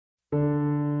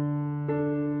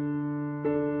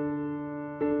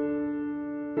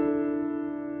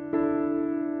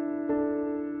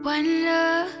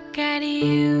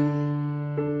you.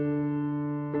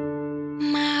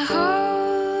 My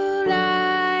whole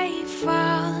life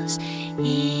falls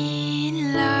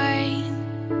in line.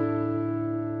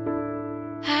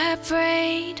 I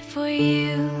prayed for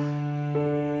you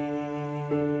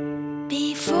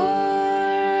before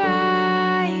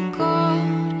I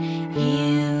called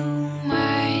you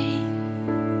mine.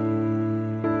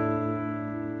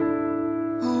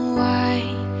 Oh, I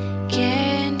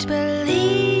can't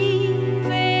believe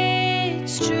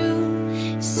it's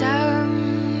true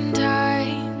sometimes.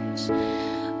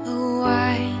 Oh,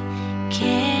 I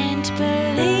can't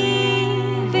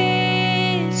believe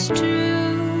it's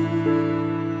true.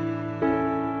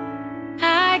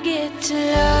 I get to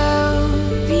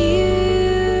love you.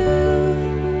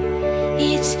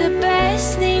 It's the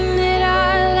best thing that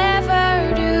I'll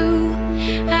ever do.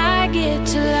 I get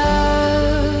to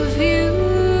love you.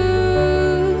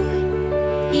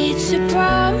 It's a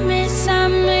promise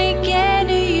I'm making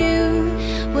to you.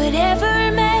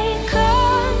 Whatever may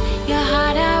come, your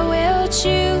heart I will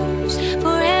choose.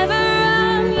 Forever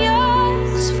I'm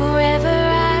yours, forever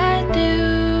I do.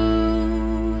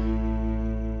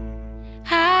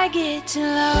 I get to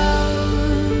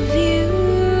love you.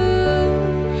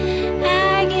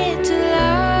 I get to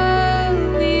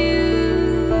love you.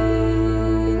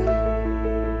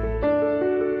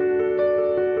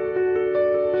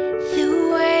 The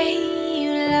way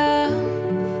you love,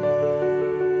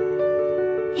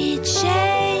 it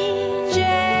changes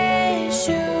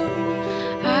who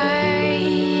I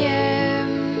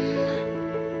am.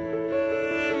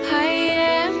 I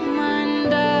am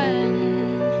undone.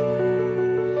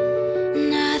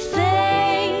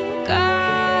 Nothing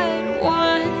God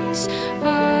wants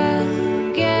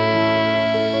again.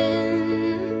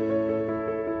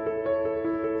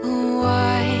 Oh,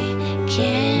 I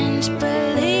can't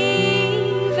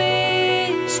believe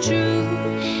it's true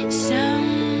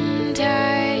sometimes.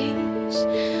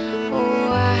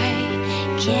 Oh, I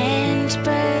can't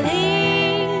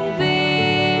believe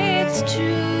it's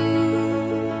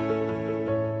true.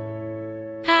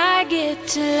 I get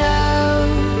to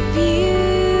love you.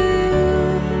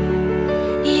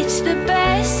 It's the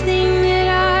best thing that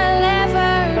I'll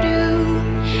ever do.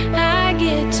 I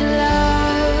get to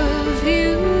love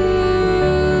you.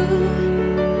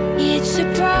 It's a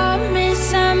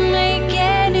promise I'm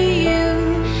making to you.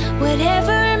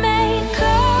 Whatever may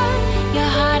come,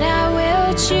 your heart I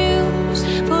will choose.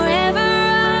 Forever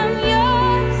I'm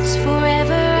yours,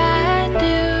 forever I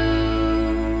do.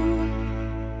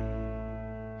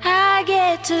 I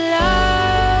get to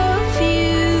love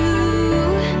you.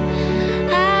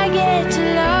 I get to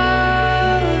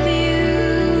love you.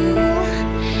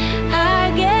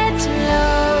 I get to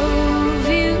love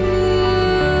you.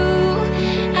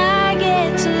 I get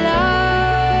to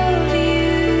love you.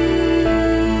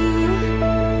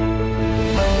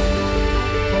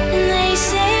 And they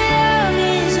say love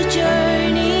is a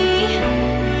journey.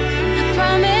 I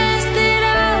promise that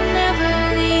I'll never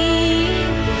leave.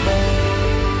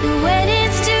 But when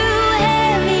it's too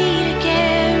heavy to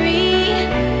carry,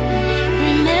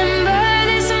 remember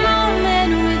this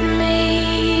moment with me.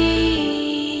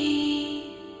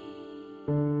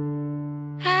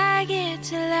 I get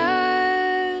to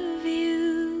love you.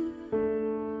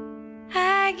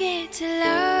 I get to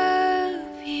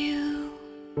love you.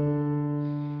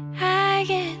 I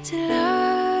get to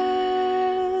love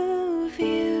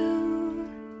you.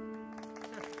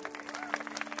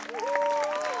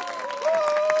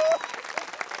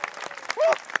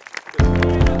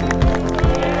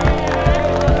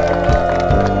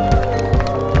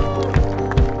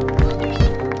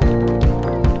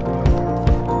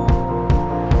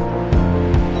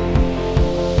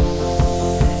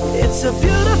 It's a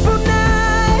beautiful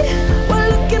night. We're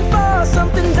looking for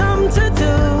something dumb to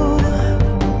do.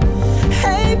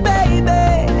 Hey baby,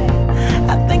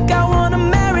 I think I wanna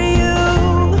marry you.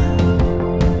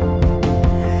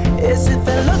 Is it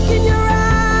the look in your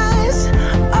eyes,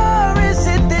 or is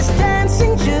it this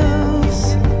dancing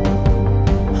juice?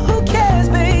 Who cares,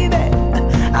 baby?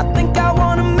 I think I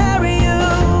wanna marry you.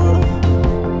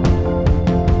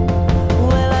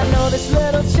 Well, I know this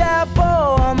little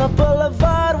chapel on the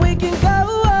boulevard we can go.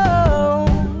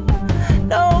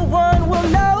 No one will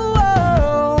know.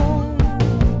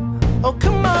 Oh,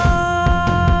 come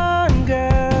on,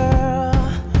 girl.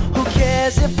 Who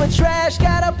cares if we're trash?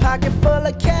 Got a pocket full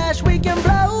of cash we can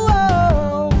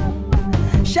blow.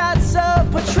 Shots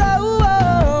of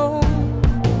Patrol.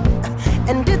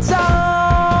 And it's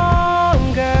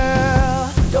on, girl.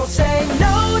 Don't say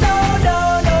no, no, no,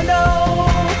 no, no.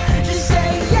 Just say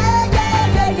yeah, yeah,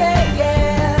 yeah, yeah,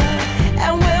 yeah.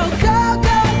 And we'll go,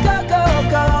 go, go, go,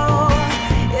 go.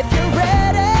 If you're ready.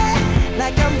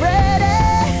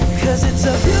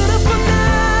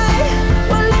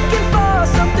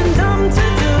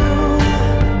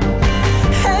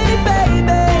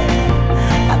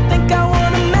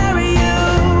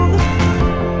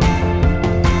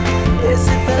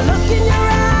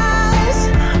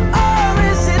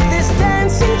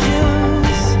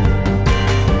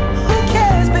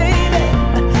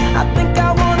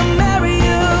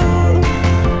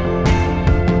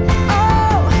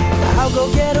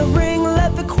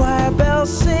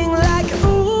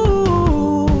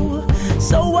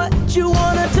 know what you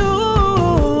wanna do.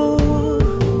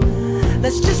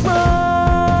 Let's just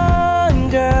run,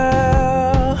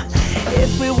 girl.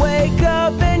 If we wake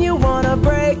up and you wanna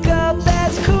break up,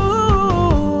 that's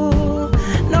cool.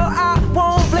 No, I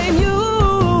won't blame you.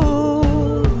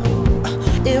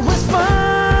 It was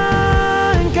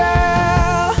fun,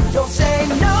 girl. Don't say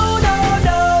no, no,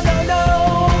 no, no, no.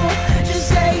 Just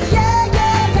say yeah,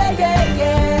 yeah, yeah, yeah,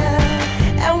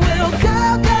 yeah. And we'll go,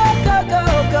 go, go, go,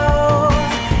 go.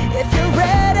 If you're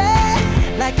ready,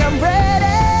 like I'm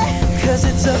ready. 'Cause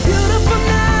it's a beautiful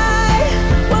night.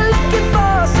 We're looking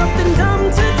for something dumb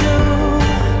to do.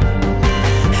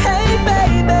 Hey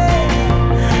baby,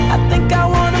 I think I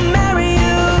wanna marry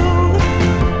you.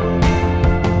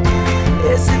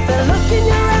 Is it the look in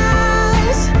your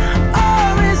eyes, or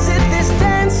is it this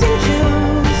dancing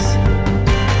juice?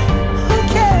 Who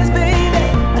cares, baby?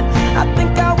 I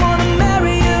think I wanna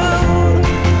marry you.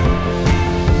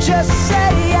 Just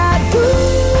say I do.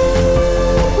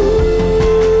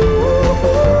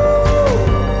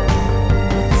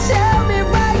 Tell me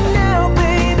right now,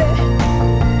 baby.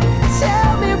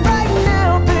 Tell me right now,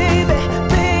 baby.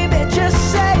 Baby, just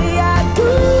say I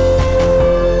do.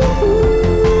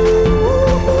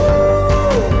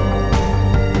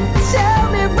 Tell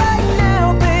me right now,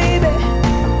 baby.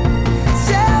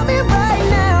 Tell me right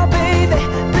now, baby.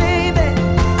 Baby,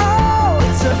 oh,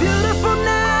 it's a beautiful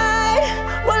night.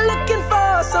 We're looking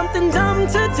for something dumb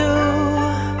to do.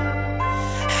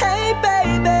 Hey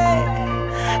baby,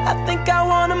 I think I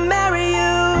wanna marry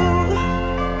you.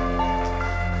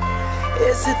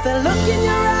 Is it the look in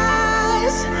your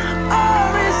eyes, or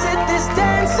is it this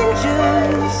dancing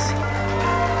juice?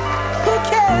 Who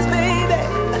cares, baby?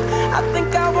 I think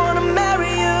I wanna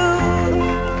marry you.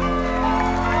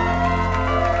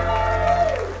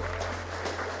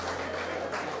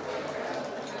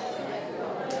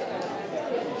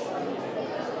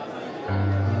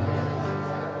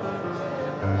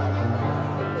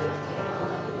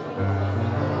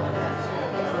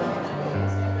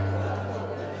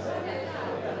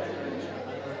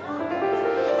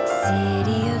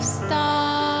 City of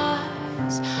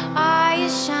stars, are you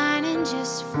shining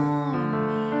just for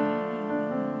me?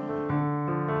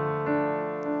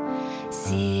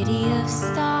 City of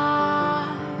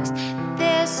stars,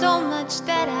 there's so much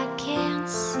that I can't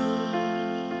see.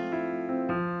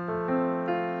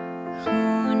 Who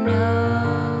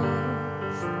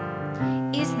knows?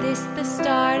 Is this the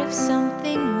start of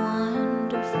something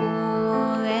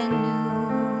wonderful and new?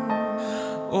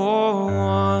 Or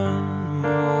one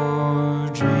more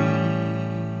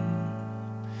dream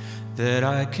that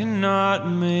I cannot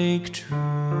make true.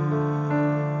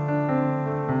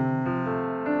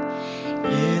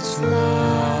 It's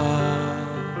love,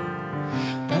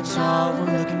 that's all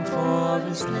we're looking for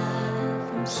is love.